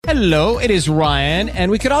Hello, it is Ryan,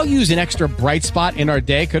 and we could all use an extra bright spot in our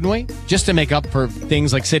day, couldn't we? Just to make up for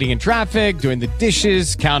things like sitting in traffic, doing the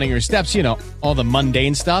dishes, counting your steps, all the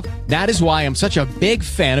mundane stuff. That is why I'm such a big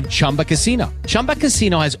fan of Chumba Casino. Chumba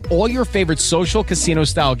Casino has all your favorite social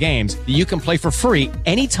casino-style games that you can play for free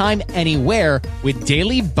anytime, anywhere with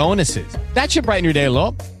daily bonuses. That should brighten your day a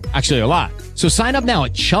little. Actually, a lot. So sign up now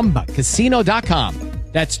at ChumbaCasino.com.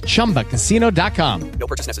 That's ChumbaCasino.com. No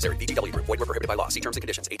purchase necessary. VGW Group. Void where prohibited by law. See terms and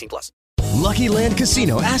conditions. 18+. Lucky Land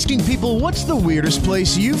Casino, asking people, what's the weirdest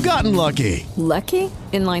place you've gotten lucky? Lucky?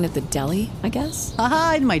 In line at the deli, I guess?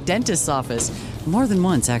 Aha, in my dentist's office. More than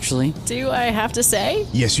once, actually. Do I have to say?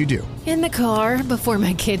 Yes, you do. In the car before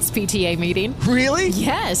my kids' PTA meeting. Really?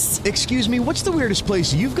 Yes. Excuse me, what's the weirdest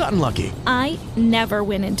place you've gotten lucky? I never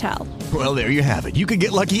win and tell. Well, there you have it. You can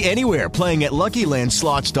get lucky anywhere, playing at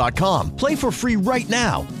LuckyLandSlots.com. Play for free right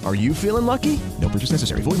now. Are you feeling lucky? No purchase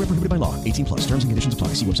necessary. Void where prohibited by law. 18+. Terms and conditions apply.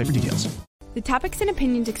 See website for details. The topics and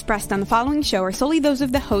opinions expressed on the following show are solely those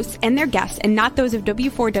of the hosts and their guests and not those of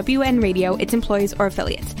W4WN Radio, its employees, or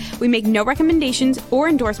affiliates. We make no recommendations or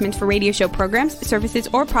endorsements for radio show programs, services,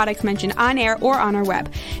 or products mentioned on air or on our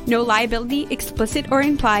web. No liability, explicit or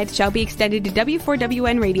implied, shall be extended to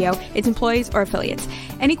W4WN Radio, its employees, or affiliates.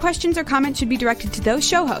 Any questions or comments should be directed to those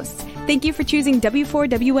show hosts. Thank you for choosing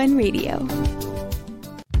W4WN Radio.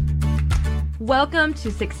 Welcome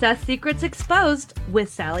to Success Secrets Exposed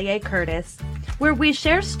with Sally A. Curtis, where we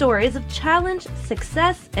share stories of challenge,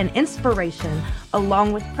 success, and inspiration,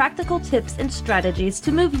 along with practical tips and strategies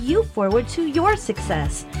to move you forward to your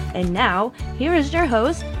success. And now, here is your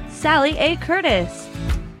host, Sally A. Curtis.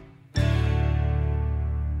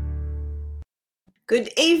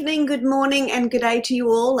 Good evening, good morning, and good day to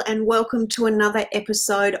you all, and welcome to another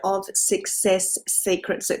episode of Success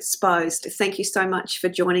Secrets Exposed. Thank you so much for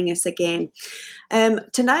joining us again.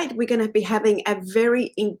 Tonight, we're going to be having a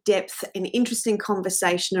very in-depth and interesting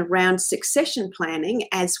conversation around succession planning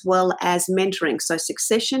as well as mentoring. So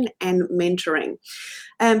succession and mentoring.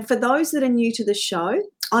 For those that are new to the show,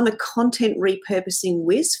 I'm a content repurposing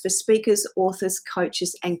whiz for speakers, authors,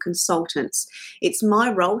 coaches, and consultants. It's my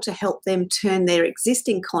role to help them turn their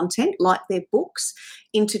existing content, like their books,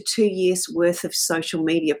 into 2 years' worth of social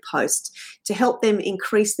media posts to help them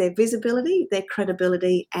increase their visibility, their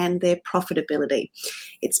credibility, and their profitability.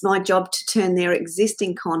 It's my job to turn their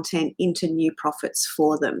existing content into new profits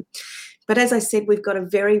for them. But as I said, we've got a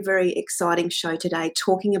very, very exciting show today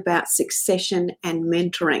talking about succession and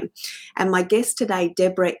mentoring. And my guest today,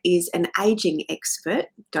 Deborah, is an aging expert.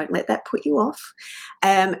 Don't let that put you off.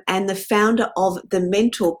 And the founder of the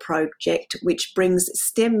Mentor Project, which brings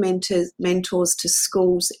STEM mentors to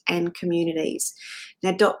schools and communities.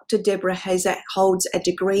 Now, Dr. Deborah holds a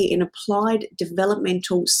degree in applied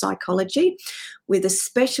developmental psychology with a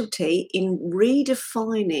specialty in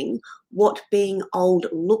redefining what being old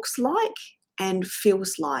looks like and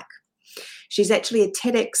feels like. She's actually a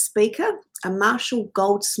TEDx speaker, a Marshall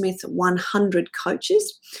Goldsmith 100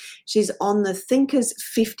 coaches. She's on the Thinkers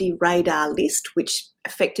 50 radar list, which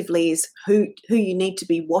effectively is who you need to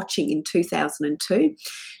be watching in 2002.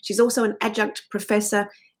 She's also an adjunct professor,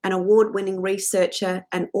 an award-winning researcher,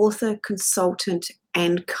 an author, consultant,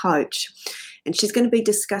 and coach. And she's going to be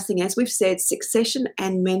discussing, as we've said, succession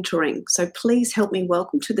and mentoring. So please help me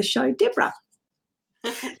welcome to the show, Deborah.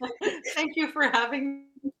 Thank you for having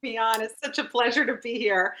me on. It's such a pleasure to be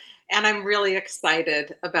here. And I'm really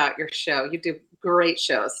excited about your show. You do great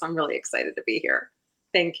shows, so I'm really excited to be here.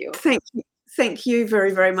 Thank you. Thank you. Thank you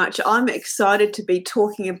very, very much. I'm excited to be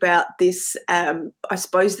talking about this, I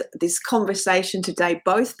suppose, this conversation today,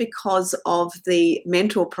 both because of the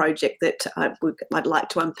Mentor Project that I'd like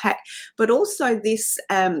to unpack, but also this,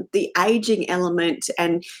 the aging element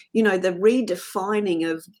and, the redefining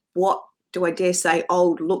of what, do I dare say,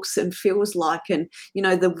 old looks and feels like, and,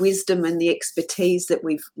 the wisdom and the expertise that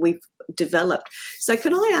we've developed. So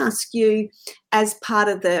can I ask you, as part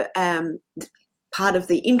of the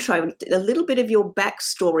intro, a little bit of your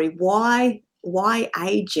backstory? Why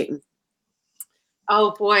aging?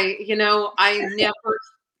 Oh boy, I never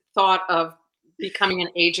thought of becoming an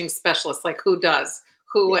aging specialist. Like, who does?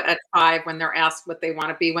 Who at 5, when they're asked what they want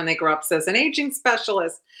to be when they grow up, says an aging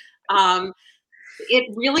specialist?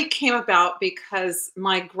 It really came about because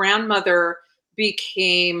my grandmother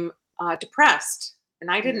became depressed,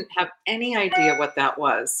 and I didn't have any idea what that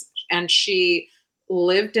was. And she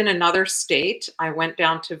lived in another state. I went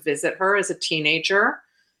down to visit her as a teenager,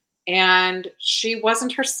 and she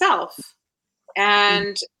wasn't herself.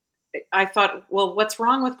 And I thought, well, what's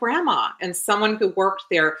wrong with grandma? And someone who worked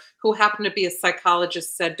there, who happened to be a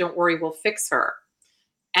psychologist, said, don't worry, we'll fix her.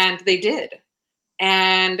 And they did.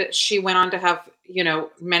 And she went on to have,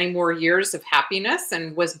 many more years of happiness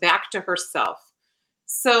and was back to herself.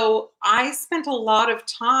 So I spent a lot of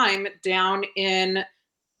time down in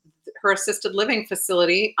her assisted living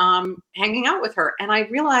facility, hanging out with her. And I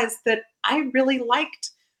realized that I really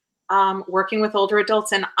liked working with older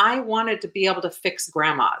adults, and I wanted to be able to fix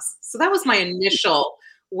grandmas. So that was my initial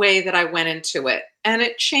way that I went into it. And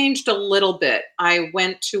it changed a little bit. I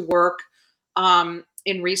went to work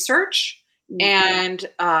in research and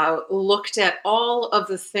looked at all of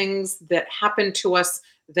the things that happen to us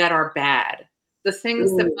that are bad. The things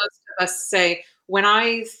that most of us say, when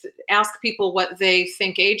I ask people what they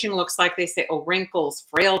think aging looks like, they say, oh, wrinkles,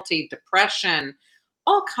 frailty, depression,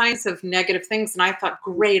 all kinds of negative things. And I thought,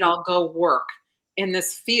 great, I'll go work in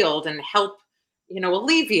this field and help,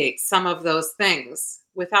 alleviate some of those things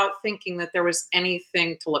without thinking that there was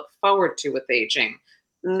anything to look forward to with aging,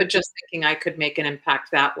 but just thinking I could make an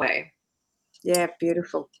impact that way. Yeah,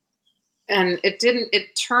 beautiful. And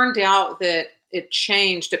it turned out that it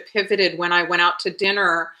changed. It pivoted when I went out to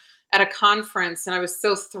dinner at a conference, and I was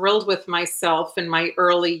so thrilled with myself in my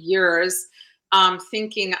early years,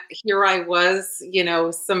 thinking here I was,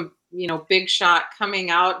 some, big shot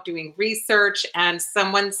coming out doing research, and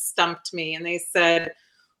someone stumped me and they said,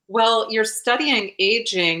 well, you're studying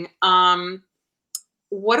aging.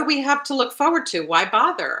 What do we have to look forward to? Why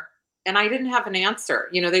bother? And I didn't have an answer.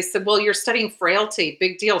 They said, well, you're studying frailty,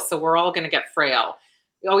 big deal. So we're all going to get frail.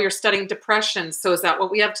 Oh, you're studying depression. So is that what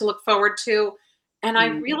we have to look forward to? And I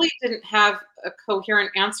really didn't have a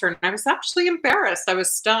coherent answer. And I was actually embarrassed. I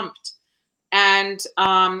was stumped. And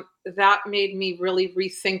that made me really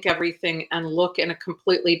rethink everything and look in a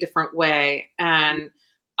completely different way. And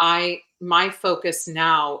my focus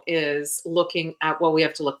now is looking at what we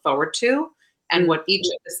have to look forward to and what each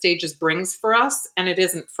of the stages brings for us. And it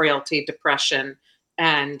isn't frailty, depression,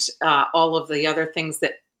 and all of the other things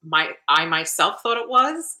that I myself thought it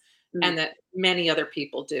was, and that many other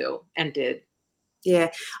people do and did.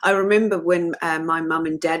 Yeah, I remember when my mum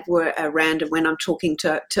and dad were around, and when I'm talking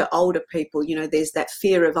to older people, there's that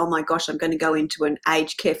fear of, oh my gosh, I'm going to go into an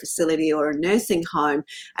aged care facility or a nursing home,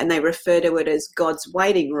 and they refer to it as God's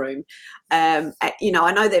waiting room. I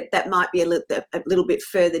know that might be a little bit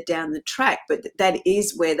further down the track, but that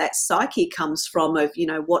is where that psyche comes from of,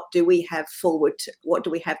 what do we have what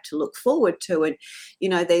do we have to look forward to? And,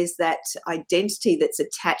 there's that identity that's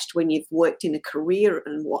attached when you've worked in a career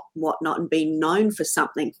and whatnot and been known for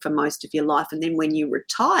something for most of your life. And then when you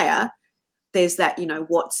retire, there's that,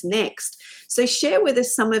 what's next. So share with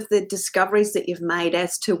us some of the discoveries that you've made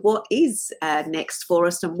as to what is next for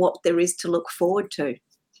us and what there is to look forward to.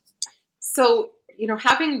 So,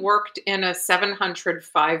 having worked in a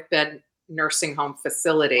 705-bed nursing home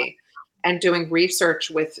facility and doing research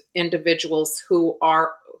with individuals who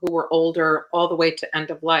were older all the way to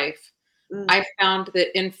end of life, I found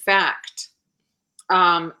that, in fact,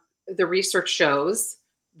 the research shows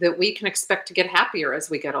that we can expect to get happier as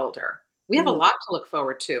we get older. We have a lot to look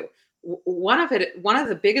forward to. One of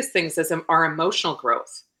the biggest things is our emotional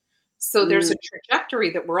growth. So there's a trajectory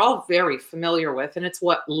that we're all very familiar with, and it's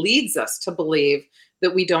what leads us to believe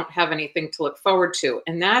that we don't have anything to look forward to.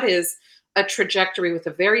 And that is a trajectory with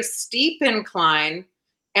a very steep incline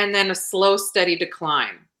and then a slow, steady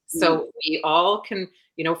decline. So we all can,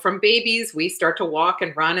 from babies, we start to walk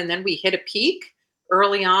and run, and then we hit a peak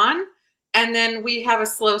early on, and then we have a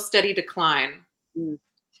slow, steady decline.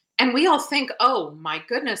 And we all think, oh my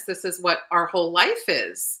goodness, this is what our whole life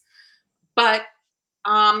is. But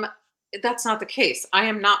that's not the case. I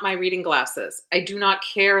am not my reading glasses. I do not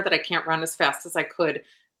care that I can't run as fast as I could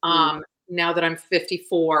now that I'm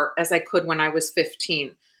 54 as I could when I was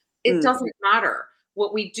 15. It doesn't matter.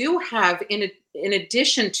 What we do have in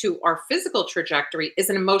addition to our physical trajectory is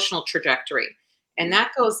an emotional trajectory. And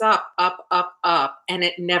that goes up, up, up, up, and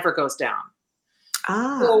it never goes down.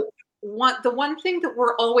 So the one thing that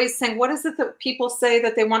we're always saying, what is it that people say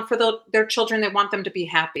that they want for their children? They want them to be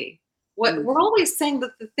happy. We're always saying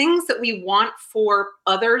that the things that we want for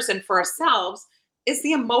others and for ourselves is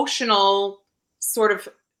the emotional sort of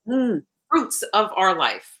fruits of our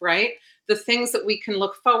life, right? The things that we can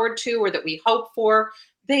look forward to or that we hope for,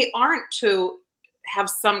 they aren't to have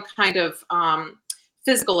some kind of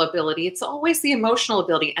physical ability. It's always the emotional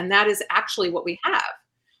ability. And that is actually what we have.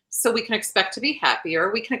 So we can expect to be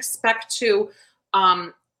happier. We can expect to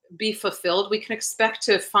be fulfilled. We can expect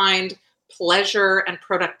to find pleasure and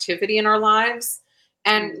productivity in our lives.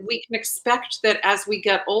 And we can expect that as we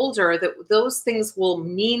get older, that those things will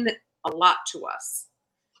mean a lot to us.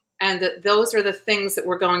 And that those are the things that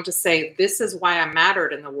we're going to say, this is why I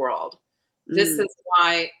mattered in the world. This is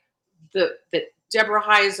why that Deborah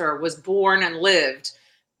Heiser was born and lived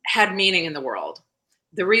had meaning in the world.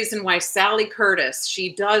 The reason why Sally Curtis,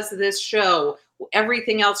 she does this show,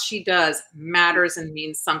 everything else she does matters and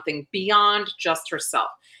means something beyond just herself.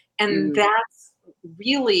 And that's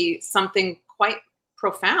really something quite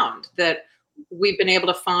profound that we've been able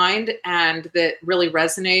to find and that really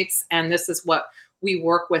resonates. And this is what we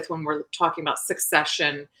work with when we're talking about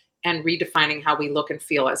succession and redefining how we look and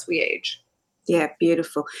feel as we age. Yeah,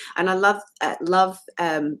 beautiful. And I love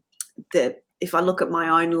the, if I look at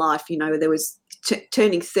my own life, you know, there was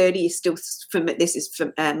turning 30 is still, for me, this is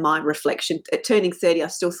from my reflection. At turning 30, I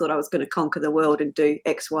still thought I was going to conquer the world and do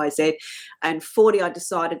X, Y, Z. And 40, I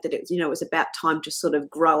decided that it was about time to sort of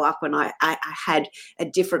grow up, and I had a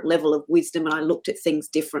different level of wisdom, and I looked at things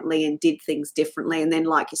differently and did things differently. And then,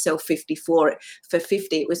 like yourself, 54, for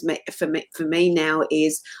 50, it was for me now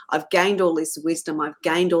is I've gained all this wisdom, I've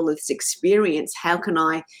gained all this experience. How can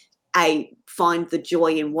I find the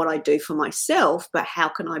joy in what I do for myself, but how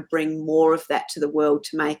can I bring more of that to the world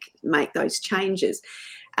to make those changes?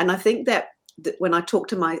 And I think that when I talk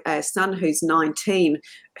to my son, who's 19,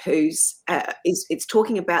 it's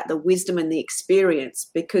talking about the wisdom and the experience,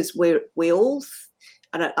 because we all.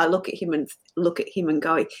 I look at him and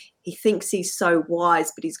go, he thinks he's so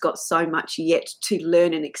wise, but he's got so much yet to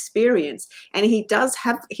learn and experience. And he does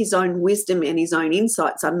have his own wisdom and his own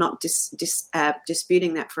insights. I'm not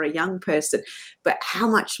disputing that for a young person, but how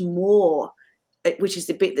much more, which is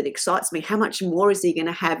the bit that excites me, how much more is he going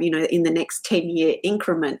to have, in the next 10-year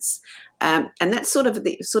increments? And that's sort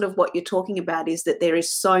of what you're talking about, is that there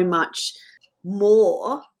is so much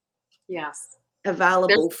more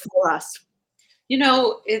available for us.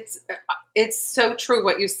 It's so true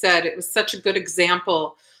what you said. It was such a good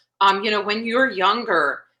example. When you're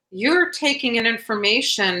younger, you're taking in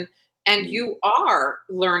information and you are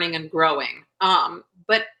learning and growing.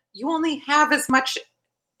 But you only have as much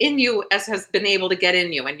in you as has been able to get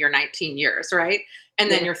in you in your 19 years, right?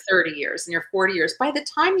 And then your 30 years and your 40 years. By the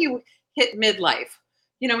time you hit midlife,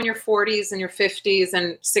 in your 40s and your 50s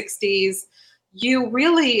and 60s, you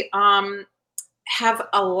really have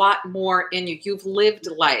a lot more in you. You've lived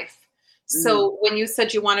life. So when you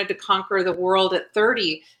said you wanted to conquer the world at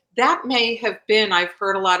 30, that may have been, I've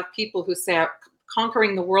heard a lot of people who say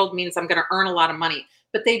conquering the world means I'm going to earn a lot of money,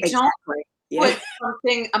 but they don't put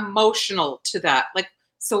something emotional to that. Like,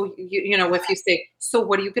 so, if you say, so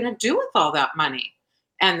what are you going to do with all that money?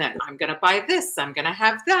 And then I'm going to buy this, I'm going to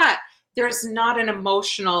have that. There's not an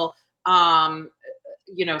emotional,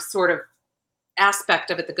 sort of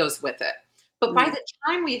aspect of it that goes with it. But by the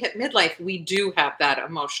time we hit midlife, we do have that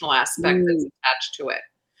emotional aspect that's attached to it.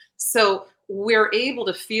 So we're able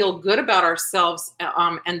to feel good about ourselves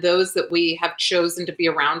and those that we have chosen to be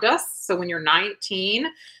around us. So when you're 19,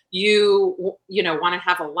 you want to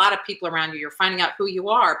have a lot of people around you. You're finding out who you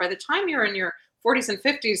are. By the time you're in your 40s and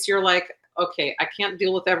 50s, you're like, okay, I can't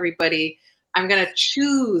deal with everybody. I'm going to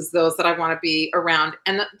choose those that I want to be around.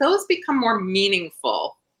 And those become more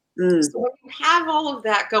meaningful. So when you have all of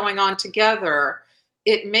that going on together,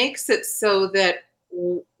 it makes it so that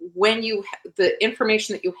when the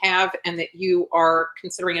information that you have and that you are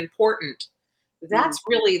considering important, that's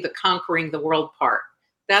really the conquering the world part.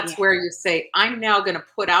 That's where you say, I'm now going to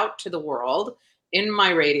put out to the world in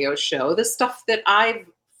my radio show the stuff that I've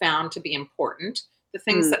found to be important, the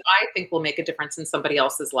things that I think will make a difference in somebody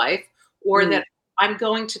else's life, or that I'm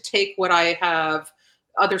going to take what I have,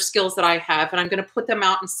 other skills that I have, and I'm going to put them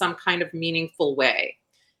out in some kind of meaningful way.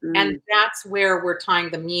 And that's where we're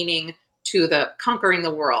tying the meaning to the conquering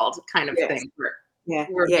the world kind of thing.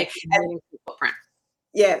 We're making a meaningful footprint.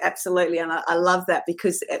 Yeah, absolutely. And I love that,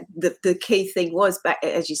 because the key thing was, back,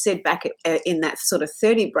 as you said, back in that sort of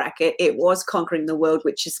 30 bracket, it was conquering the world,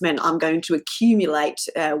 which just meant I'm going to accumulate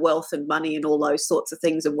wealth and money and all those sorts of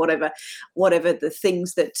things, and whatever the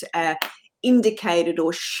things that indicated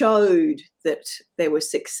or showed that there was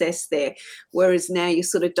success there. Whereas now you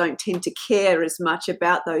sort of don't tend to care as much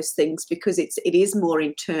about those things, because it is more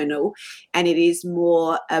internal, and it is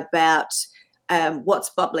more about what's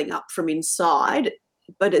bubbling up from inside,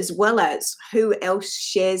 but as well as who else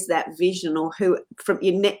shares that vision, or who from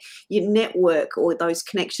your network, or those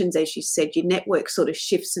connections, as you said, your network sort of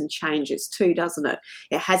shifts and changes too, doesn't it?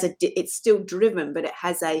 It's still driven, but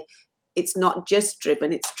it's not just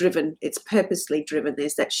driven, it's purposely driven.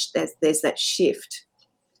 There's that shift.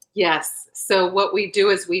 Yes. So what we do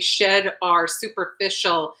is we shed our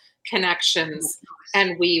superficial connections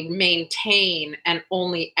and we maintain and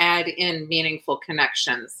only add in meaningful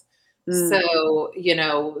connections. So,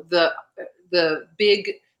 the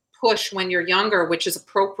big push when you're younger, which is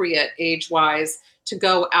appropriate age-wise, to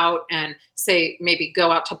go out and say, maybe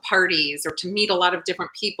go out to parties or to meet a lot of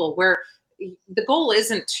different people, where the goal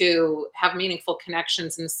isn't to have meaningful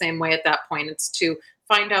connections in the same way at that point. It's to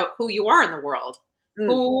find out who you are in the world.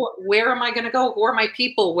 Where am I going to go? Who are my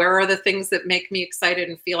people? Where are the things that make me excited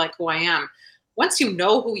and feel like who I am? Once you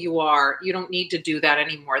know who you are, you don't need to do that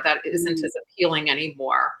anymore. That isn't as appealing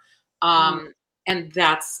anymore. And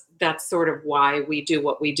that's sort of why we do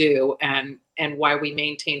what we do, and why we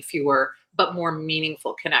maintain fewer but more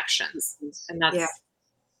meaningful connections. And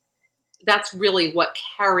that's really what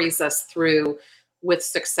carries us through with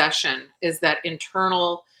succession, is that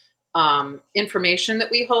internal information that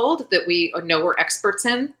we hold, that we know we're experts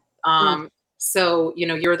in. So,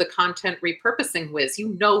 you're the content repurposing whiz.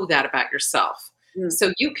 You know that about yourself.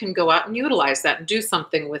 So you can go out and utilize that and do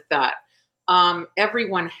something with that.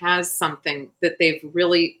 Everyone has something that they've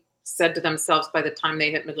really said to themselves by the time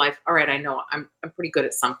they hit midlife. All right, I know I'm pretty good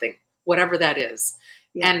at something, whatever that is.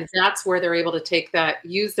 And that's where they're able to take that,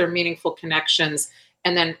 use their meaningful connections,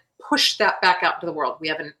 and then push that back out to the world. We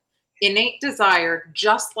have an innate desire,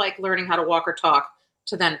 just like learning how to walk or talk,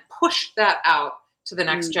 to then push that out to the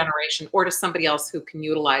next generation or to somebody else who can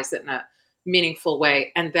utilize it in a meaningful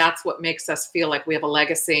way. And that's what makes us feel like we have a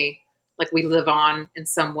legacy, like we live on in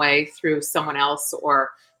some way through someone else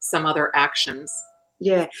or some other actions.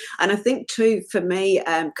 Yeah. And I think too, for me,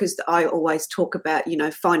 because I always talk about,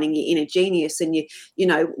 finding your inner genius, and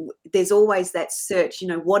there's always that search,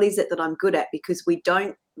 what is it that I'm good at? Because we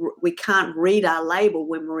can't read our label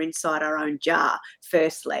when we're inside our own jar,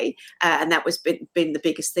 firstly. And that was been the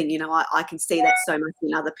biggest thing. I can see that so much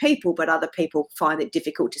in other people, but other people find it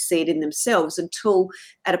difficult to see it in themselves until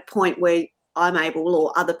at a point where I'm able,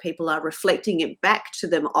 or other people are reflecting it back to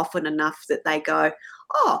them often enough that they go,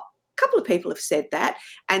 oh, a couple of people have said that.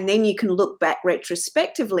 And then you can look back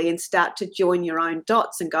retrospectively and start to join your own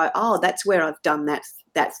dots and go, oh, that's where I've done that.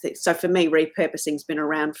 So for me, repurposing's been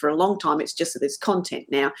around for a long time. It's just that there's content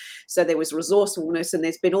now. So there was resourcefulness, and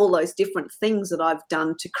there's been all those different things that I've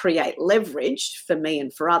done to create leverage for me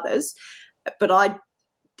and for others. But I,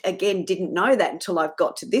 again, didn't know that until I've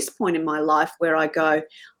got to this point in my life where I go,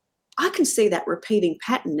 I can see that repeating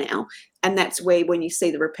pattern now. And that's where, when you see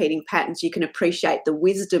the repeating patterns, you can appreciate the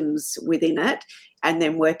wisdoms within it and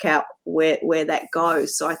then work out where that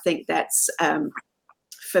goes. So I think that's,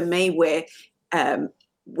 for me, where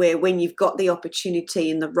when you've got the opportunity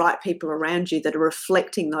and the right people around you that are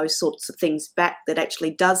reflecting those sorts of things back, that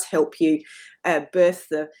actually does help you birth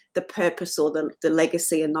the purpose or the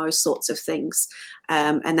legacy and those sorts of things.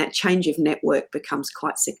 And that change of network becomes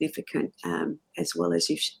quite significant, as well as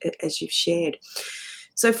you've shared.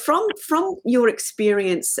 So from your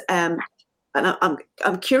experience, and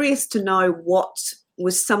I'm curious to know what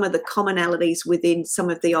was some of the commonalities within some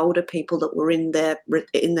of the older people that were in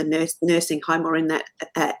the nursing home or in that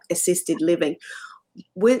assisted living.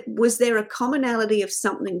 Was there a commonality of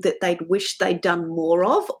something that they'd wish they'd done more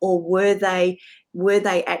of, or were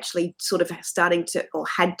they actually sort of starting to, or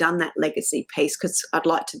had done that legacy piece? Because I'd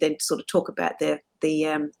like to then sort of talk about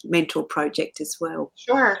the mentor project as well.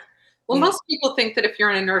 Sure. Well, most people think that if you're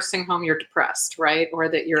in a nursing home, you're depressed, right? Or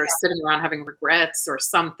that you're sitting around having regrets or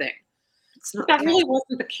something. That really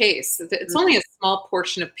wasn't the case. It's only a small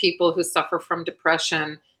portion of people who suffer from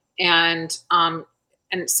depression. And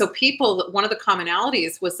so one of the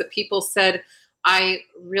commonalities was that people said, I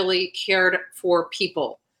really cared for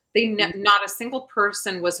people. Not a single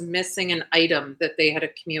person was missing an item that they had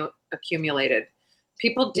accumulated.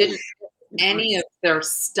 People didn't get any of their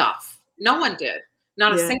stuff. No one did.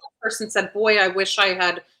 Not a single person said, boy, I wish I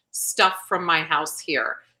had stuff from my house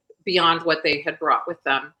here beyond what they had brought with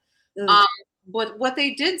them. But what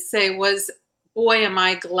they did say was, boy, am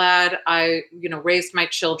I glad I, raised my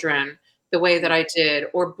children the way that I did,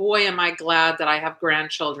 or boy, am I glad that I have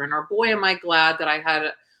grandchildren, or boy, am I glad that I had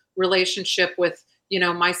a relationship with,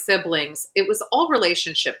 my siblings. It was all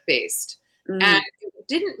relationship based. And it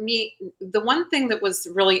didn't the one thing that was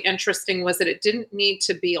really interesting was that it didn't need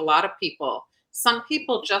to be a lot of people. Some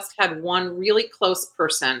people just had one really close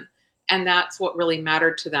person, and that's what really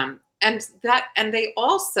mattered to them. And they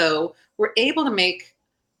also were able to make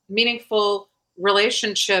meaningful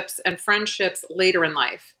relationships and friendships later in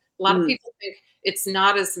life. A lot of people think it's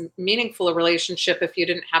not as meaningful a relationship if you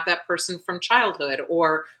didn't have that person from childhood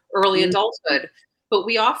or early adulthood. But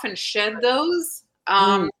we often shed those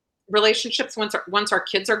relationships once our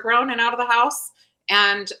kids are grown and out of the house.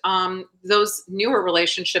 And those newer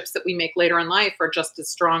relationships that we make later in life are just as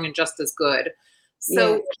strong and just as good.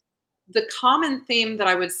 So the common theme that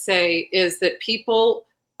I would say is that people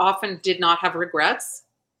often did not have regrets.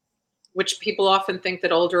 which people often think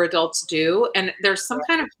that older adults do. And there's some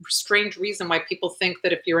kind of strange reason why people think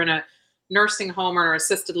that if you're in a nursing home or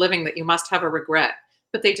assisted living that you must have a regret,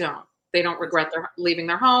 but they don't. They don't regret leaving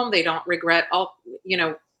their home. They don't regret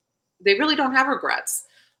they really don't have regrets.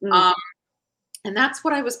 And that's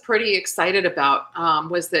what I was pretty excited about,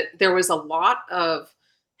 was that there was a lot of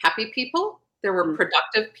happy people. There were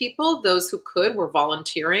productive people. Those who could were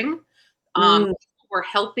volunteering, were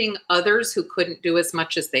helping others who couldn't do as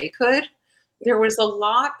much as they could. There was a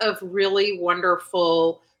lot of really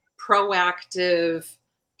wonderful, proactive,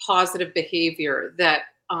 positive behavior that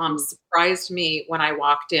surprised me when I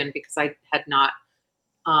walked in, because I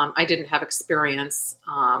didn't have experience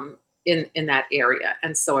in that area.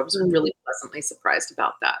 And so I was really pleasantly surprised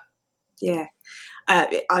about that. Yeah.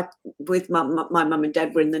 With my mum and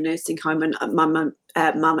dad were in the nursing home, and my mum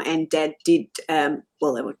and dad did, they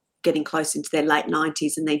were getting close into their late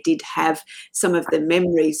 90s, and they did have some of the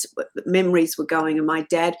memories were going. And my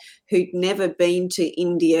dad, who'd never been to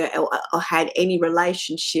India or had any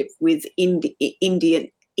relationship with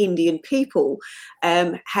Indian people,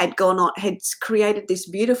 had created this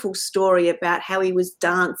beautiful story about how he was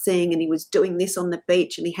dancing and he was doing this on the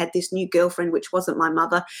beach, and he had this new girlfriend, which wasn't my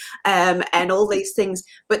mother, and all these things.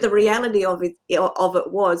 But the reality of it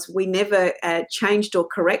was we never changed or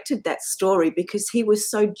corrected that story, because he was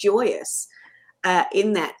so joyous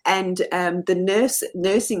in that. And the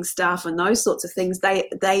nursing staff and those sorts of things,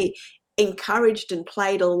 they encouraged and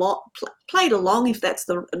played along, if that's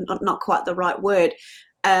not quite the right word.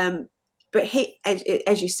 But he,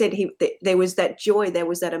 as you said, there was that joy, there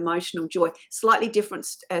was that emotional joy. Slightly different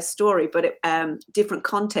story, but different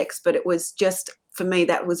context. But it was just, for me,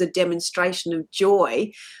 that was a demonstration of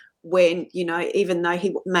joy. When, even though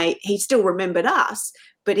he still remembered us,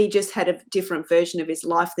 but he just had a different version of his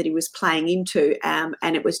life that he was playing into, and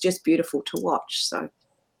it was just beautiful to watch. So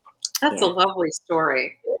that's a lovely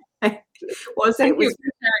story. Thank you for sharing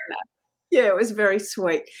that. Yeah, it was very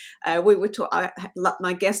sweet. We were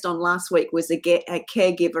my guest on last week was a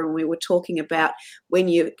caregiver, and we were talking about when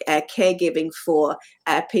you're caregiving for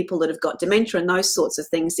people that have got dementia and those sorts of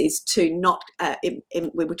things, is to not.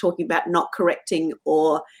 We were talking about not correcting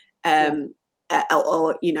or arguing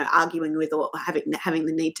with, or having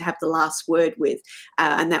the need to have the last word with,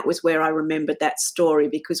 and that was where I remembered that story,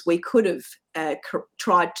 because we could have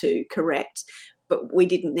tried to correct, but we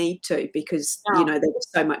didn't need to, because there was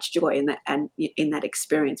so much joy in that, and in that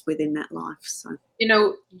experience within that life. So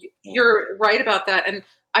you're right about that. And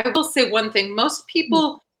I will say one thing: most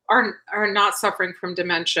people are not suffering from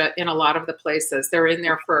dementia in a lot of the places. They're in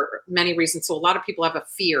there for many reasons. So a lot of people have a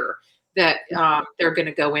fear that they're going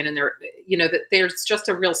to go in, and that there's just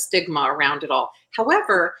a real stigma around it all.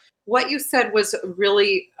 However, what you said was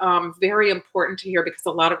really very important to hear, because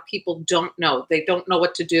a lot of people don't know. They don't know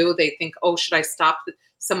what to do. They think, oh, should I stop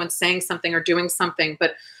someone saying something or doing something?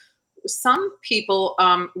 But some people,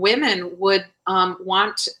 women would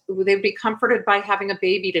they'd be comforted by having a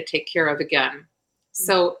baby to take care of again.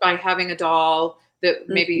 So by having a doll that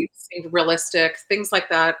maybe seemed realistic, things like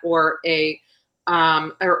that, or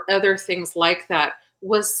or other things like that,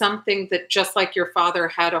 was something that, just like your father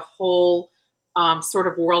had a whole sort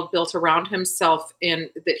of world built around himself in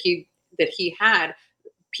that he had,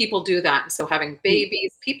 people do that. And so having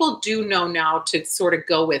babies, people do know now to sort of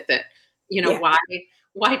go with it.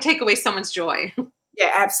 Why take away someone's joy?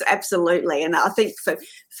 Yeah, absolutely. And I think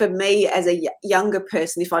for me as a younger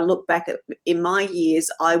person, if I look back in my years,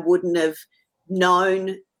 I wouldn't have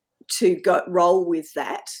known to roll with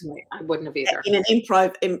that. I wouldn't have either. In an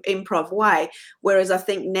improv way. Whereas I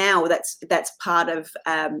think now that's part of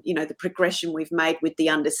the progression we've made with the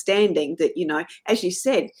understanding that, as you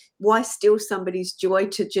said, why steal somebody's joy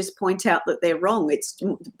to just point out that they're wrong? It's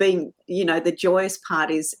being, the joyous part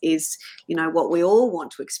is what we all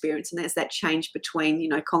want to experience, and that's that change between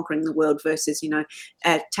conquering the world versus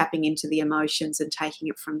tapping into the emotions and taking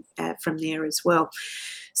it from there as well.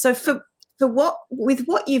 So with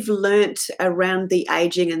what you've learnt around the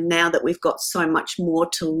aging, and now that we've got so much more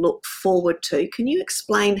to look forward to, can you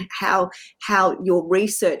explain how your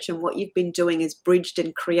research and what you've been doing has bridged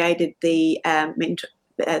and created the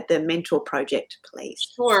mentor project, please?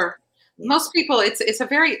 Sure. Yeah. Most people,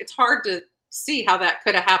 it's hard to see how that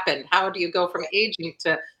could have happened. How do you go from aging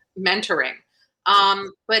to mentoring?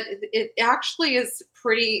 But it actually is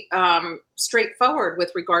pretty straightforward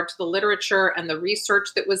with regard to the literature and the research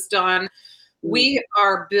that was done. We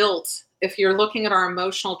are built, if you're looking at our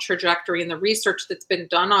emotional trajectory and the research that's been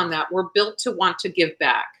done on that, we're built to want to give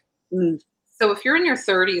back. So if you're in your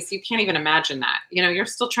 30s, you can't even imagine that. You're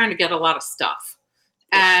still trying to get a lot of stuff.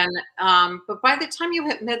 And but by the time you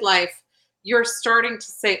hit midlife, you're starting to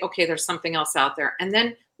say, okay, there's something else out there. And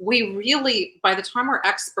then we really, by the time we're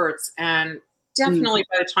experts, and definitely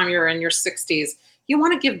by the time you're in your 60s, you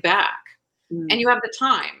want to give back and you have the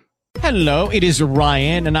time. Hello, it is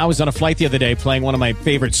Ryan, and I was on a flight the other day playing one of my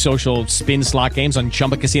favorite social spin slot games on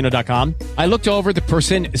ChumbaCasino.com. I looked over the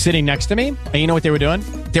person sitting next to me, and you know what they were doing?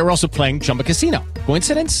 They were also playing Chumba Casino.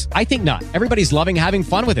 Coincidence? I think not. Everybody's loving having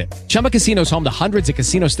fun with it. Chumba Casino is home to hundreds of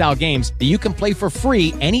casino-style games that you can play for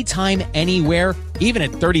free anytime, anywhere, even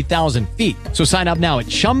at 30,000 feet. So sign up now at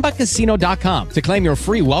ChumbaCasino.com to claim your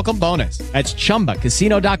free welcome bonus. That's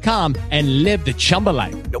ChumbaCasino.com and live the Chumba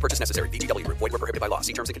life. No purchase necessary. VGW. Void were prohibited by law.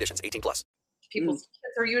 See terms and conditions. 18+. People's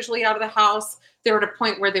kids are usually out of the house. They're at a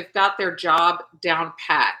point where they've got their job down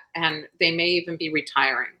pat, and they may even be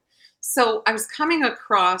retiring. So I was coming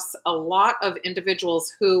across a lot of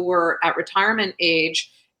individuals who were at retirement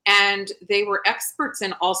age, and they were experts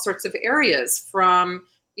in all sorts of areas, from,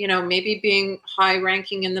 you know, maybe being high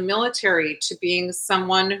ranking in the military to being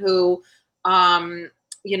someone who,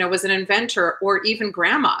 you know, was an inventor, or even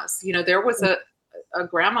grandmas. You know, there was a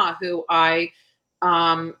grandma who I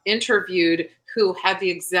interviewed who had the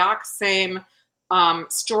exact same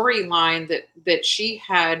storyline that she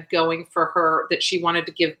had going for her, that she wanted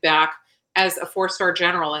to give back as a 4-star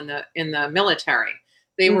general in the military.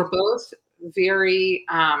 They were both very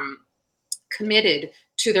committed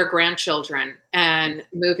to their grandchildren and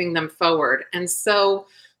moving them forward. And so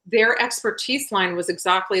their expertise line was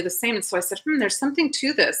exactly the same. And so I said, there's something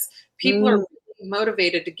to this. People are really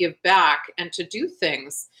motivated to give back and to do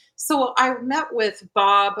things. So I met with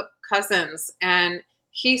Bob Cousins, and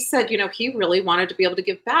he said, you know, he really wanted to be able to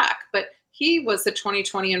give back, but he was the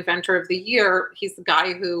 2020 Inventor of the Year. He's the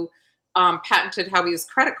guy who patented how we use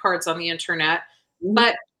credit cards on the internet,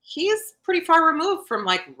 but he's pretty far removed from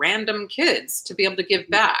like random kids to be able to give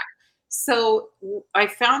back. So I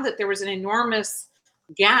found that there was an enormous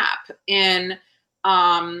gap in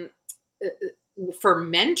for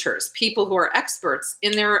mentors, people who are experts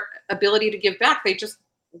in their ability to give back. They just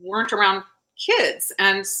weren't around kids.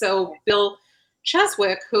 And so Bill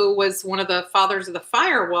Cheswick, who was one of the fathers of the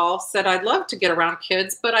firewall, said, I'd love to get around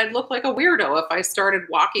kids, but I'd look like a weirdo if I started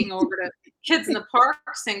walking over to kids in the park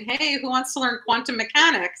saying, hey, who wants to learn quantum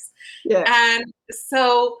mechanics? Yeah. And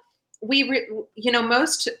so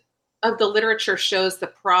most of the literature shows the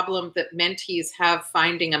problem that mentees have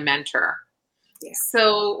finding a mentor. Yeah.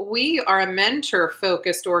 So we are a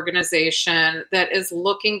mentor-focused organization that is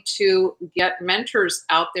looking to get mentors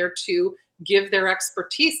out there to give their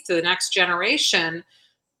expertise to the next generation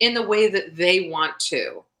in the way that they want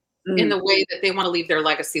to, in the way that they want to leave their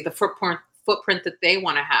legacy, the footprint that they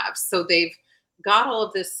want to have. So they've got all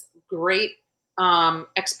of this great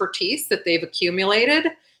expertise that they've accumulated,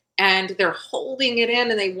 and they're holding it in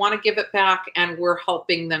and they want to give it back, and we're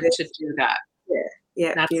helping them to do that.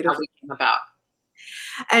 Yeah, that's beautiful. how we came about.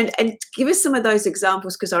 And give us some of those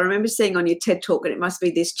examples, because I remember seeing on your TED Talk, and it must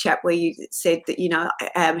be this chap where you said that, you know,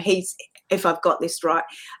 he's, if I've got this right,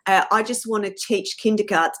 I just want to teach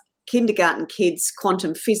kindergarten kids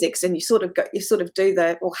quantum physics, and you sort of do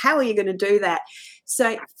that. Well, how are you going to do that?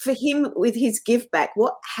 So for him, with his give back,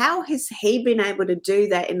 how has he been able to do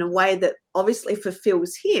that in a way that obviously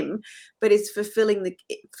fulfills him, but is fulfilling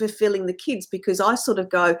the kids? Because I sort of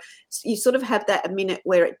go, you sort of have that a minute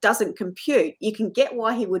where it doesn't compute. You can get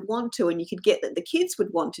why he would want to, and you could get that the kids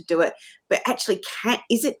would want to do it, but actually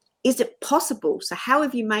is it possible? So how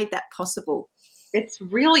have you made that possible? It's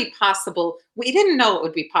really possible. We didn't know it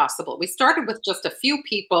would be possible. We started with just a few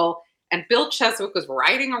people, and Bill Cheswick was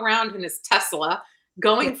riding around in his Tesla,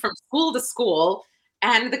 going from school to school,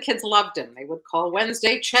 and the kids loved him. They would call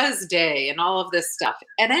Wednesday Ches Day and all of this stuff.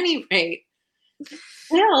 At any rate,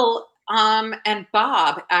 Bill and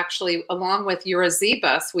Bob, actually, along with Yura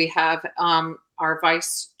Zebus, we have our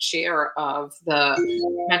vice chair of the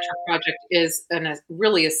Mentor Project is a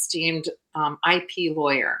really esteemed IP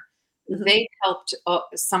lawyer. Mm-hmm. They helped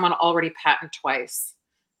someone already patent twice.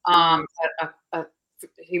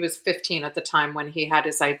 He was 15 at the time when he had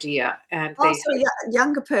his idea, and a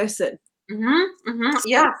younger person. Mm-hmm, mm-hmm,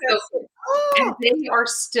 yeah. And they are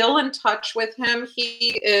still in touch with him.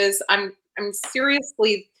 He is. I'm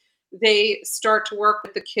seriously. They start to work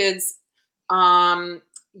with the kids,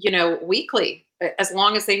 weekly, as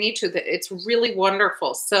long as they need to. It's really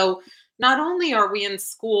wonderful. So not only are we in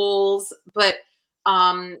schools, but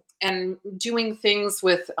and doing things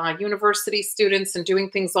with university students and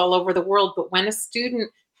doing things all over the world. But when a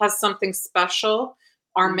student has something special,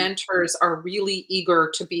 our mentors are really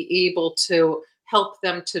eager to be able to help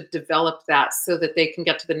them to develop that so that they can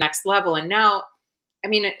get to the next level. And now, I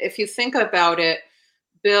mean, if you think about it,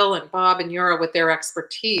 Bill and Bob and Yura with their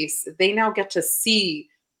expertise, they now get to see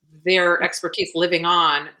their expertise living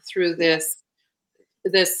on through this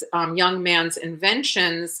young man's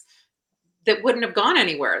inventions that wouldn't have gone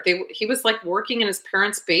anywhere. He was like working in his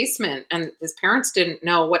parents' basement, and his parents didn't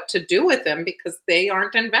know what to do with him because they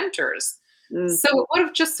aren't inventors. So it would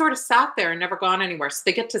have just sort of sat there and never gone anywhere. So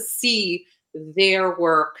they get to see their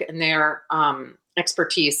work and their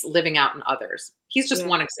expertise living out in others. He's just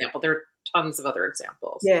one example. There are tons of other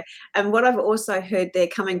examples. Yeah. And what I've also heard there,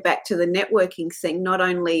 coming back to the networking thing, not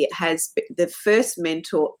only has the first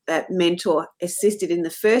mentor assisted in the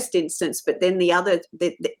first instance, but then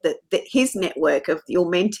his network of your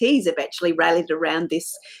mentees have actually rallied around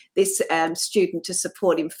this student to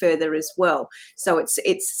support him further as well. So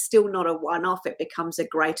it's still not a one-off. It becomes a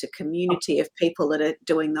greater community of people that are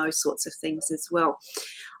doing those sorts of things as well.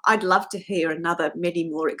 I'd love to hear many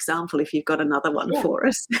more example if you've got another one for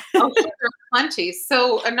us. Oh, sure, there are plenty.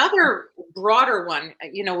 So another broader one,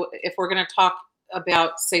 if we're going to talk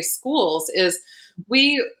about, say, schools, is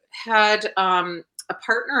we had a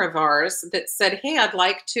partner of ours that said, hey, I'd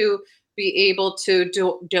like to be able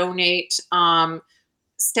to donate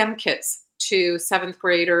STEM kits to 7th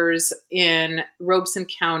graders in Robeson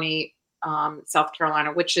County, South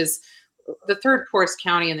Carolina, which is the 3rd poorest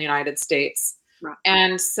county in the United States. Right.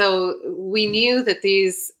 And so we knew that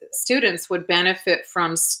these students would benefit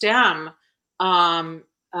from STEM,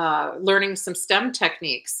 learning some STEM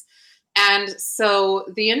techniques. And so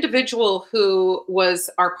the individual who was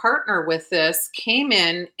our partner with this came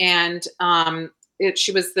in, and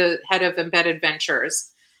she was the head of Embedded Ventures.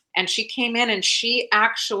 And she came in, and she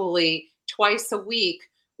actually twice a week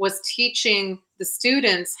was teaching the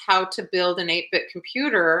students how to build an 8-bit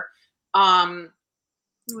computer on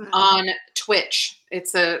Twitch.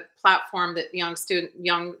 It's a platform that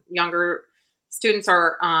younger students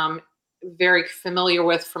are very familiar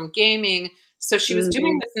with from gaming. So she was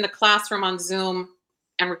doing this in the classroom on Zoom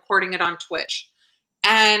and recording it on Twitch.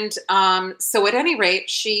 And so at any rate,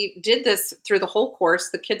 she did this through the whole course.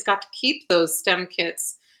 The kids got to keep those STEM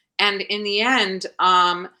kits. And in the end,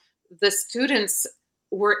 the students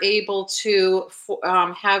were able to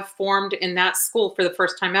have formed in that school for the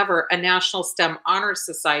first time ever a National STEM Honor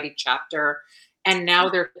Society chapter. And now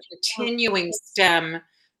they're continuing STEM.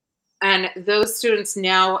 And those students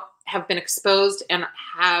now have been exposed and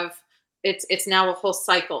it's now a whole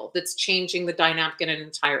cycle that's changing the dynamic in an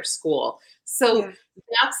entire school. So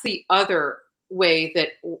that's the other way that,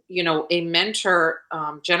 a mentor,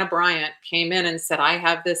 Jenna Bryant, came in and said, I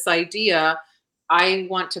have this idea. I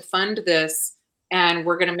want to fund this, and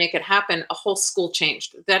we're going to make it happen. A whole school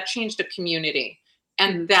changed. That changed a community.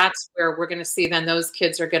 And that's where we're going to see then those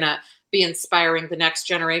kids are going to be inspiring the next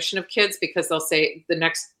generation of kids, because they'll say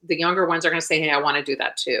the younger ones are going to say, hey, I want to do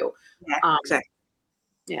that too. Yeah, exactly.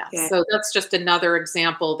 Yeah. So that's just another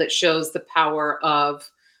example that shows the power of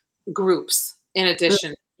groups. In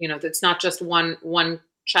addition, that's not just one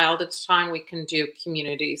child at a time. We can do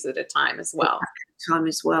communities at a time as well.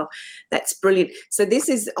 That's brilliant. So this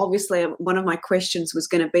is obviously one of my questions was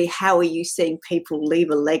going to be, how are you seeing people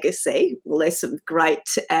leave a legacy? Well, there's some great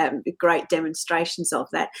demonstrations of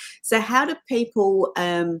that. So how do people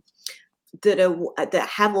that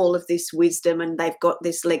have all of this wisdom and they've got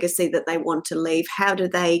this legacy that they want to leave, how do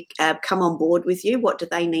they come on board with you? What do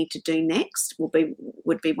they need to do next?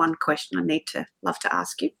 Would be one question love to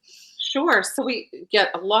ask you. Sure. So we get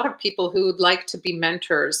a lot of people who would like to be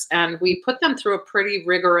mentors, and we put them through a pretty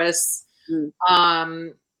rigorous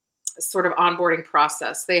sort of onboarding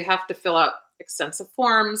process. They have to fill out extensive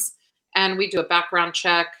forms, and we do a background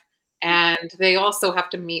check, and they also have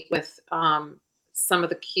to meet with some of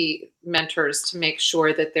the key mentors to make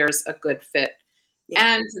sure that there's a good fit.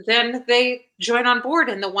 Yeah. And then they join on board.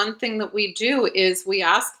 And the one thing that we do is we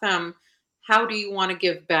ask them, how do you want to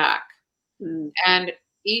give back? And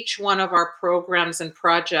each one of our programs and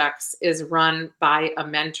projects is run by a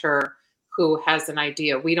mentor who has an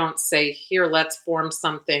idea. We don't say, here, let's form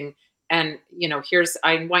something. And,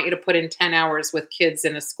 I want you to put in 10 hours with kids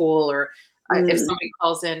in a school, or if somebody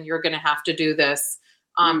calls in, you're going to have to do this.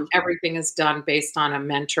 Everything is done based on a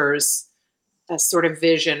mentor's sort of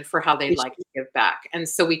vision for how they'd like to give back. And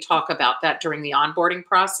so we talk about that during the onboarding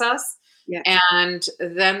process, and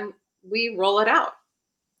then we roll it out.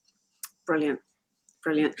 Brilliant.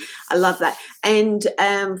 I love that. And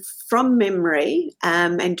from memory,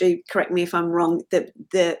 and do correct me if I'm wrong,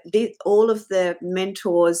 all of the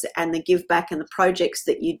mentors and the give back and the projects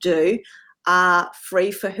that you do are free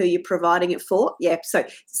for who you're providing it for. Yeah. So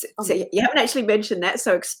you haven't actually mentioned that.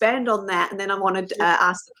 So expand on that. And then I wanted to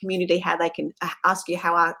ask the community how they can ask you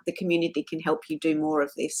how the community can help you do more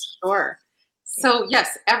of this. Sure. So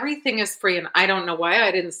yes, everything is free. And I don't know why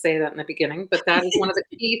I didn't say that in the beginning, but that is one of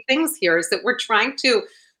the key things here is that we're trying to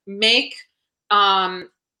make um,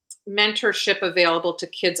 mentorship available to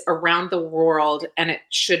kids around the world, and it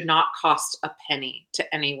should not cost a penny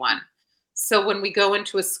to anyone. So when we go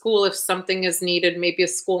into a school, if something is needed, maybe a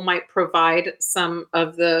school might provide some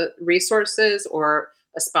of the resources or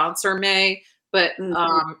a sponsor may, but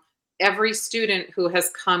every student who has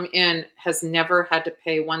come in has never had to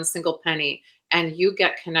pay one single penny. And you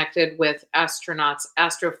get connected with astronauts,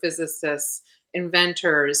 astrophysicists,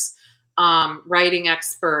 inventors, writing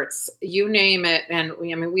experts, you name it. And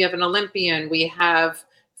we have an Olympian, we have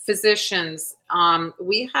physicians,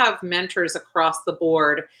 we have mentors across the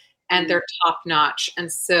board, and they're top notch. And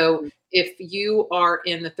so if you are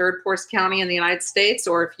in the third poorest county in the United States,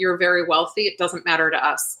 or if you're very wealthy, it doesn't matter to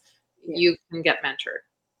us. You can get mentored.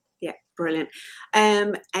 Yeah, brilliant.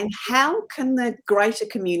 And how can the greater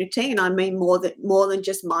community, and I mean more than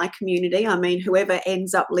just my community, I mean whoever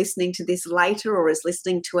ends up listening to this later or is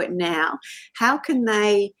listening to it now, how can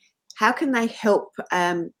they help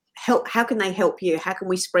how can they help you? How can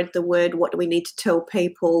we spread the word? What do we need to tell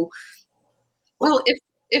people? Well,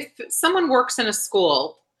 if someone works in a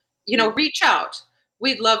school, reach out.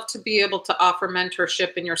 We'd love to be able to offer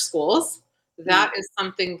mentorship in your schools. That is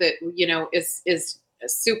something that, is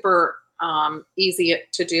super easy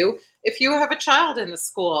to do. If you have a child in the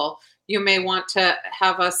school, you may want to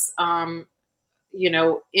have us, in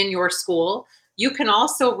your school. You can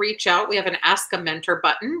also reach out. We have an Ask a Mentor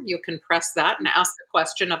button. You can press that and ask a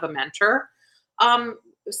question of a mentor.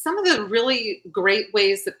 Some of the really great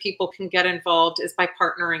ways that people can get involved is by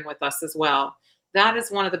partnering with us as well. That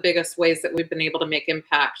is one of the biggest ways that we've been able to make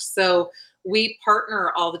impact. So we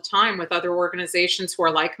partner all the time with other organizations who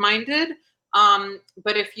are like-minded.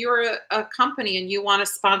 But if you're a company and you want to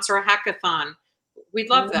sponsor a hackathon, we'd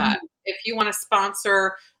love that. If you want to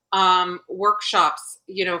sponsor workshops,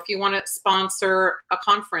 if you want to sponsor a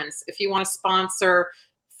conference, if you want to sponsor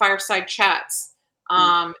fireside chats,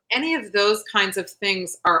 any of those kinds of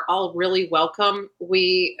things are all really welcome.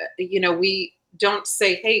 We don't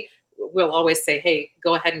say, hey, we'll always say, hey,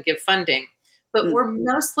 go ahead and give funding. But we're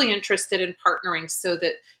mostly interested in partnering so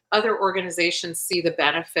that other organizations see the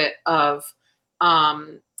benefit of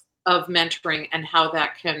mentoring and how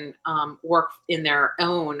that can work in their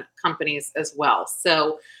own companies as well.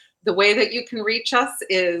 So the way that you can reach us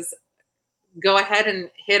is go ahead and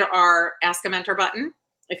hit our Ask a Mentor button.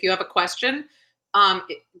 If you have a question,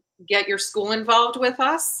 get your school involved with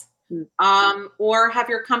us, or have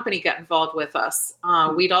your company get involved with us.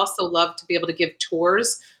 We'd also love to be able to give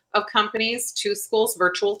tours of companies to schools,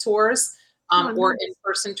 virtual tours, or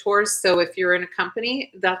in-person tours. So if you're in a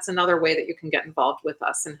company, that's another way that you can get involved with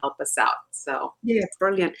us and help us out. So yeah,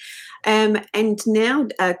 brilliant. And now,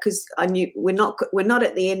 because I knew we're not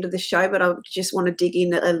at the end of the show, but I just want to dig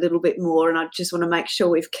in a little bit more, and I just want to make sure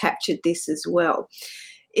we've captured this as well.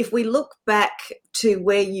 If we look back to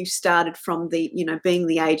where you started from, the being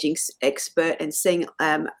the aging expert and seeing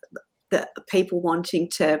the people wanting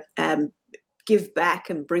to give back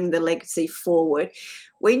and bring the legacy forward,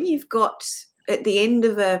 when you've got at the end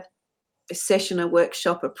of a session, a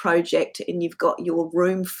workshop, a project, and you've got your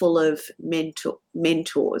room full of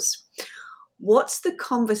mentors, what's the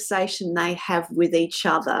conversation they have with each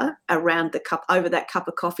other around the cup, over that cup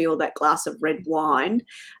of coffee or that glass of red wine?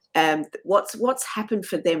 What's happened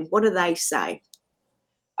for them? What do they say?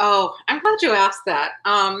 Oh, I'm glad you asked that.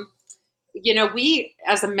 We,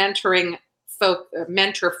 as a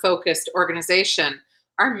mentor-focused organization,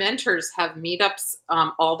 our mentors have meetups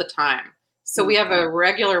all the time. So we have a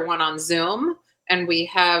regular one on Zoom, and we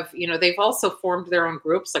have, they've also formed their own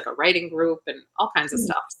groups, like a writing group and all kinds of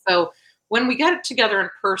stuff. So when we get together in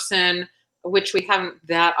person, which we haven't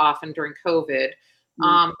that often during COVID,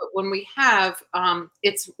 but when we have,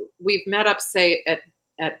 we've met up, say,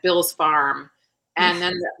 at Bill's farm, and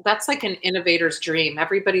then that's like an innovator's dream.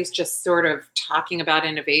 Everybody's just sort of talking about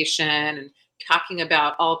innovation and talking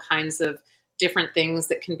about all kinds of different things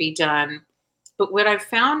that can be done. But what I've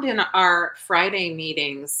found in our Friday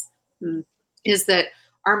meetings is that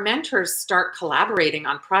our mentors start collaborating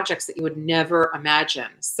on projects that you would never imagine.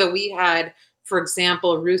 So we had, for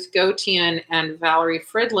example, Ruth Gautian and Valerie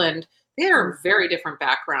Fridland. They are very different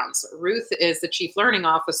backgrounds. Ruth is the chief learning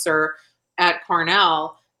officer at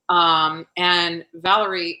Cornell, and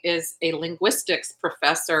Valerie is a linguistics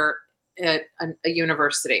professor at a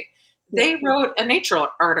university. They wrote a Nature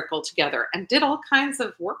article together and did all kinds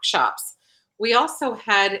of workshops. We also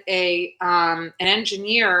had an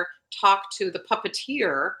engineer talk to the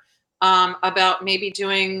puppeteer about maybe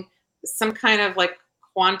doing some kind of like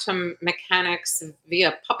quantum mechanics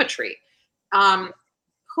via puppetry.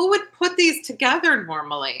 who would put these together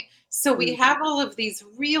normally? So we have all of these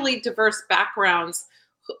really diverse backgrounds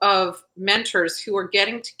of mentors who are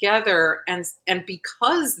getting together, and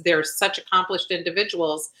because they're such accomplished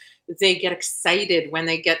individuals, they get excited when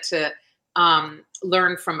they get to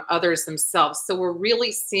learn from others themselves. So we're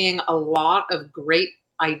really seeing a lot of great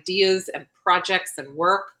ideas and projects and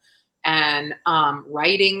work and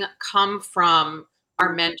writing come from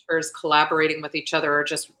our mentors collaborating with each other, or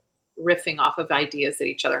just riffing off of ideas that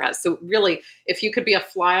each other has. So really, if you could be a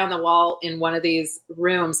fly on the wall in one of these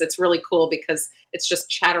rooms, it's really cool because it's just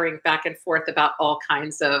chattering back and forth about all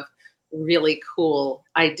kinds of really cool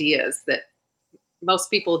ideas that most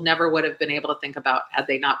people never would have been able to think about had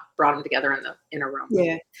they not brought them together in a room.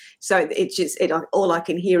 Yeah. So it's just all I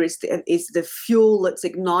can hear is the fuel that's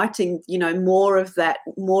igniting, more of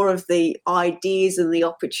the ideas and the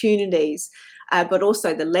opportunities, but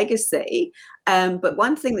also the legacy. But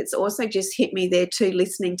one thing that's also just hit me there too,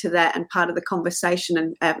 listening to that and part of the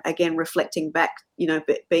conversation, and again reflecting back,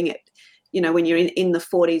 being at, when you're in the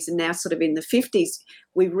 40s and now sort of in the 50s,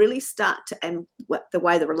 we really start to, and the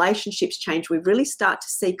way the relationships change, we really start to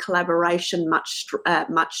see collaboration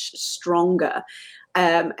much stronger.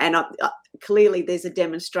 And clearly there's a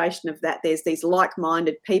demonstration of that. There's these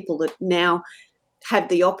like-minded people that now have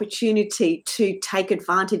the opportunity to take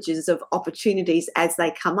advantages of opportunities as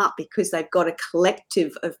they come up because they've got a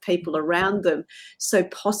collective of people around them. So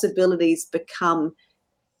possibilities become,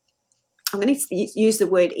 I'm going to use the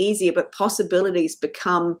word easier, but possibilities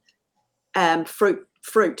become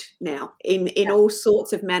fruit now in all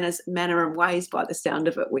sorts of manner and ways, by the sound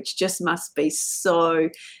of it, which just must be so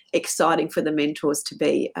exciting for the mentors to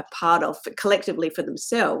be a part of, collectively for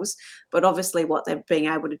themselves, but obviously what they're being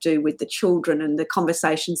able to do with the children and the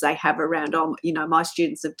conversations they have around, my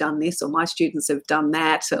students have done this or my students have done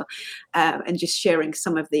that, or, and just sharing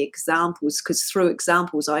some of the examples, because through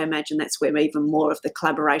examples, I imagine that's where even more of the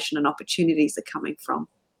collaboration and opportunities are coming from.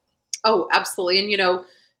 Oh, absolutely. And,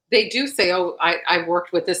 they do say, oh, I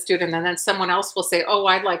worked with this student, and then someone else will say, oh,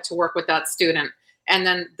 I'd like to work with that student. And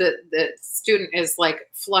then the student is like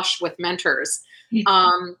flush with mentors.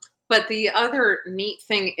 But the other neat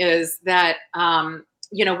thing is that, when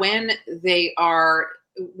they're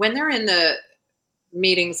in the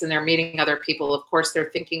meetings and they're meeting other people, of course,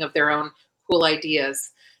 they're thinking of their own cool ideas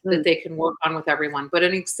that they can work on with everyone. But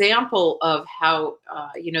an example of how,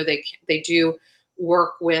 they do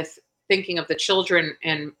work with thinking of the children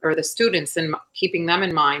or the students and keeping them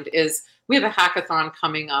in mind is we have a hackathon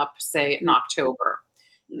coming up, say in October.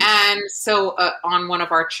 And so on one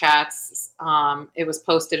of our chats, it was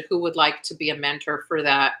posted, who would like to be a mentor for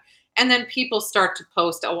that? And then people start to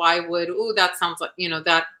post, oh, I would, oh, that sounds like,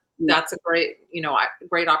 that's a great,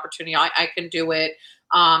 great opportunity. I can do it.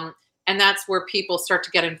 And that's where people start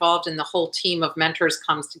to get involved and the whole team of mentors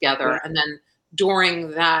comes together. And then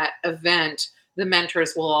during that event, the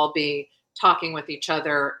mentors will all be talking with each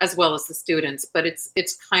other as well as the students, but it's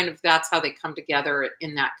kind of, that's how they come together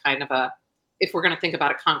in that kind of if we're going to think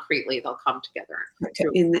about it concretely, they'll come together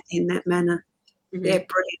in that manner. Mm-hmm. Yeah,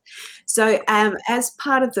 brilliant. So as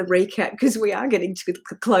part of the recap, because we are getting to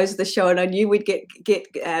close the show, and I knew we'd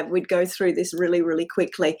we'd go through this really, really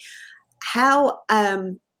quickly. How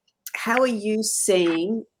are you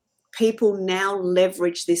seeing people now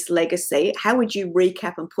leverage this legacy? How would you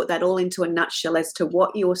recap and put that all into a nutshell as to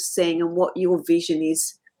what you're seeing and what your vision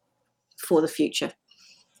is for the future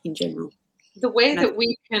in general? The way that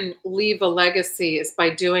we can leave a legacy is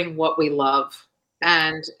by doing what we love.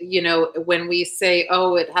 And, when we say,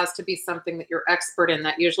 oh, it has to be something that you're expert in,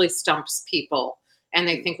 that usually stumps people. And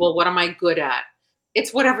they think, well, what am I good at?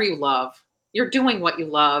 It's whatever you love. You're doing what you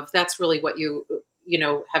love. That's really what you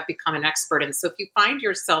have become an expert in. So if you find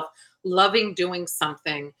yourself loving doing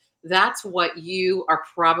something, that's what you are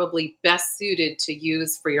probably best suited to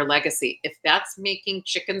use for your legacy. If that's making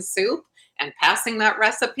chicken soup and passing that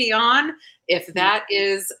recipe on, if that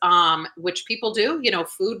is, which people do,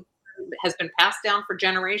 food has been passed down for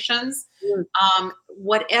generations.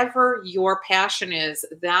 Whatever your passion is,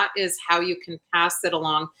 that is how you can pass it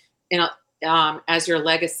along as your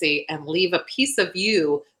legacy and leave a piece of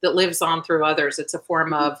you that lives on through others. It's a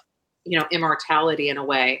form of, immortality in a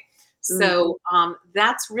way. So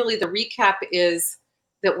that's really the recap, is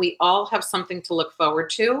that we all have something to look forward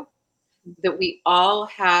to, that we all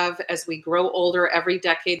have, as we grow older, every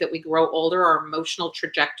decade that we grow older, our emotional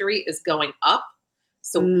trajectory is going up.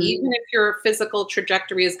 So even if your physical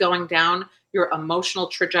trajectory is going down, your emotional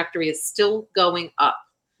trajectory is still going up.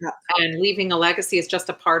 And leaving a legacy is just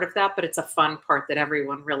a part of that, but it's a fun part that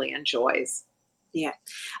everyone really enjoys. Yeah.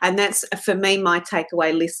 And that's, for me, my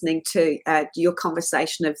takeaway listening to your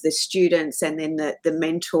conversation of the students and then the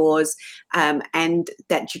mentors and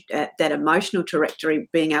that emotional trajectory,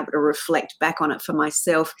 being able to reflect back on it for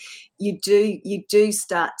myself. You do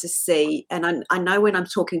start to see, and I know when I'm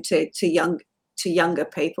talking to younger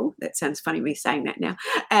people, that sounds funny me saying that now,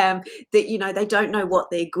 that they don't know what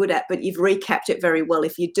they're good at, but you've recapped it very well.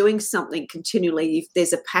 If you're doing something continually, if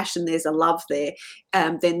there's a passion, there's a love there,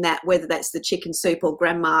 then that, whether that's the chicken soup or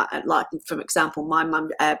grandma, like for example, my mum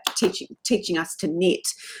teaching us to knit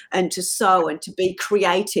and to sew and to be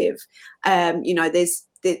creative, there's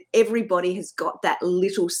that everybody has got that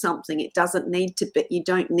little something. It doesn't need to be, you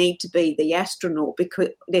don't need to be the astronaut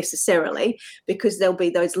necessarily, because there'll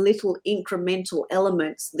be those little incremental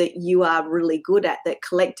elements that you are really good at that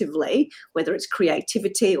collectively, whether it's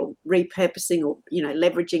creativity or repurposing or,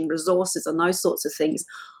 leveraging resources and those sorts of things.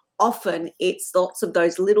 Often it's lots of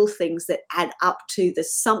those little things that add up to the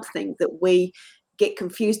something that we get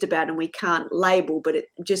confused about and we can't label, but it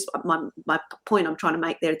just, my point I'm trying to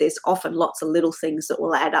make there's often lots of little things that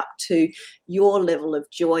will add up to your level of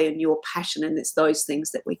joy and your passion, and it's those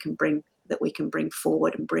things that we can bring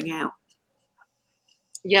forward and bring out.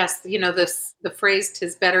 Yes, the phrase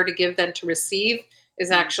 "'tis better to give than to receive"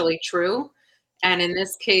 is actually true. And in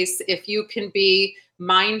this case, if you can be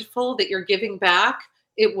mindful that you're giving back,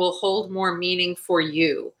 it will hold more meaning for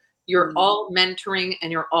you. You're all mentoring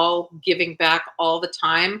and you're all giving back all the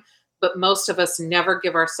time, but most of us never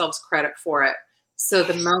give ourselves credit for it. So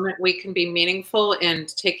the moment we can be meaningful and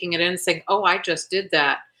taking it in and saying, oh, I just did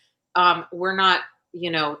that. We're not,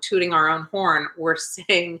 tooting our own horn. We're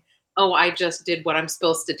saying, oh, I just did what I'm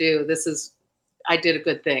supposed to do. I did a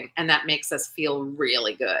good thing. And that makes us feel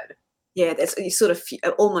really good. Yeah, that's, you sort of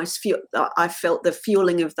almost feel, I felt the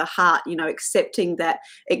fueling of the heart, accepting that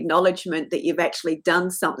acknowledgement that you've actually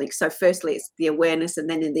done something. So firstly, it's the awareness, and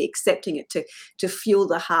then in the accepting it to fuel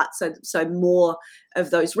the heart. So more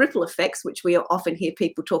of those ripple effects, which we often hear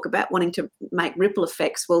people talk about, wanting to make ripple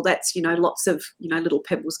effects. Well, that's, lots of, little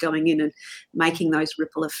pebbles going in and making those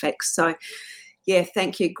ripple effects. So yeah,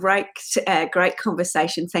 thank you. Great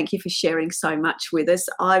conversation. Thank you for sharing so much with us.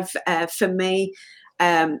 For me,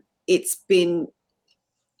 it's been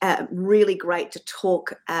really great to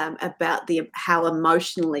talk about how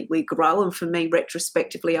emotionally we grow. And for me,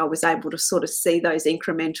 retrospectively, I was able to sort of see those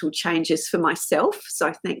incremental changes for myself.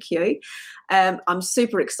 So thank you. I'm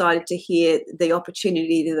super excited to hear the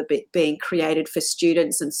opportunity that are being created for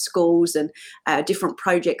students and schools and different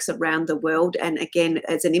projects around the world. And again,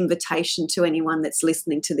 as an invitation to anyone that's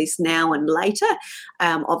listening to this now and later,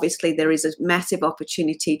 obviously there is a massive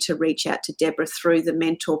opportunity to reach out to Deborah through the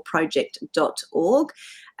mentorproject.org.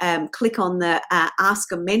 Click on the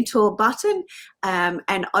Ask a Mentor button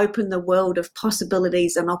and open the world of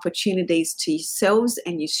possibilities and opportunities to yourselves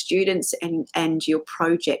and your students and your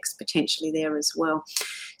projects potentially there as well.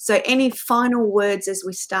 So any final words as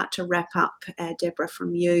we start to wrap up, Deborah,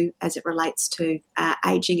 from you as it relates to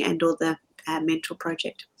aging and or the Mentor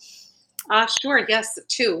Project? Sure, yes,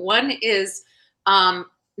 two. One is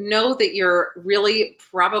know that you're really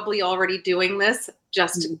probably already doing this.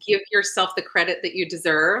 Just give yourself the credit that you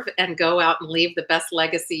deserve and go out and leave the best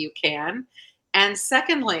legacy you can. And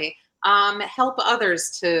secondly, help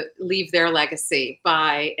others to leave their legacy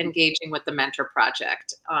by engaging with the Mentor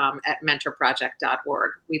Project at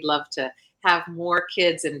mentorproject.org. We'd love to have more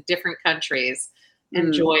kids in different countries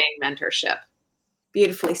enjoying mentorship.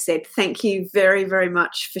 Beautifully said. Thank you very, very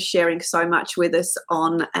much for sharing so much with us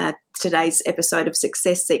on today's episode of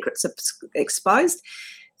Success Secrets Exposed.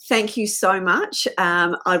 Thank you so much.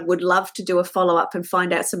 I would love to do a follow-up and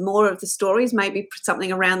find out some more of the stories, maybe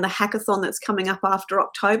something around the hackathon that's coming up after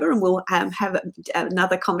October, and we'll have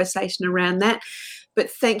another conversation around that. But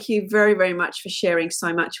thank you very, very much for sharing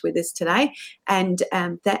so much with us today. And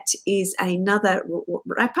that is another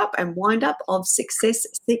wrap-up and wind-up of Success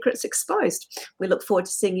Secrets Exposed. We look forward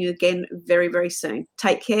to seeing you again very, very soon.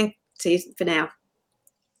 Take care. See you for now.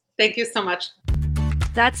 Thank you so much.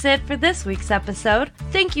 That's it for this week's episode.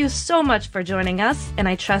 Thank you so much for joining us, and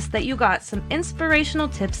I trust that you got some inspirational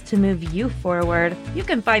tips to move you forward. You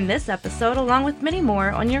can find this episode along with many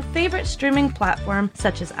more on your favorite streaming platform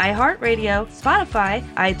such as iHeartRadio, Spotify,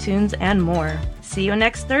 iTunes, and more. See you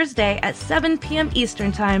next Thursday at 7 p.m.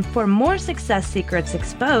 Eastern Time for more Success Secrets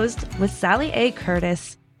Exposed with Sally A.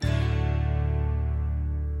 Curtis.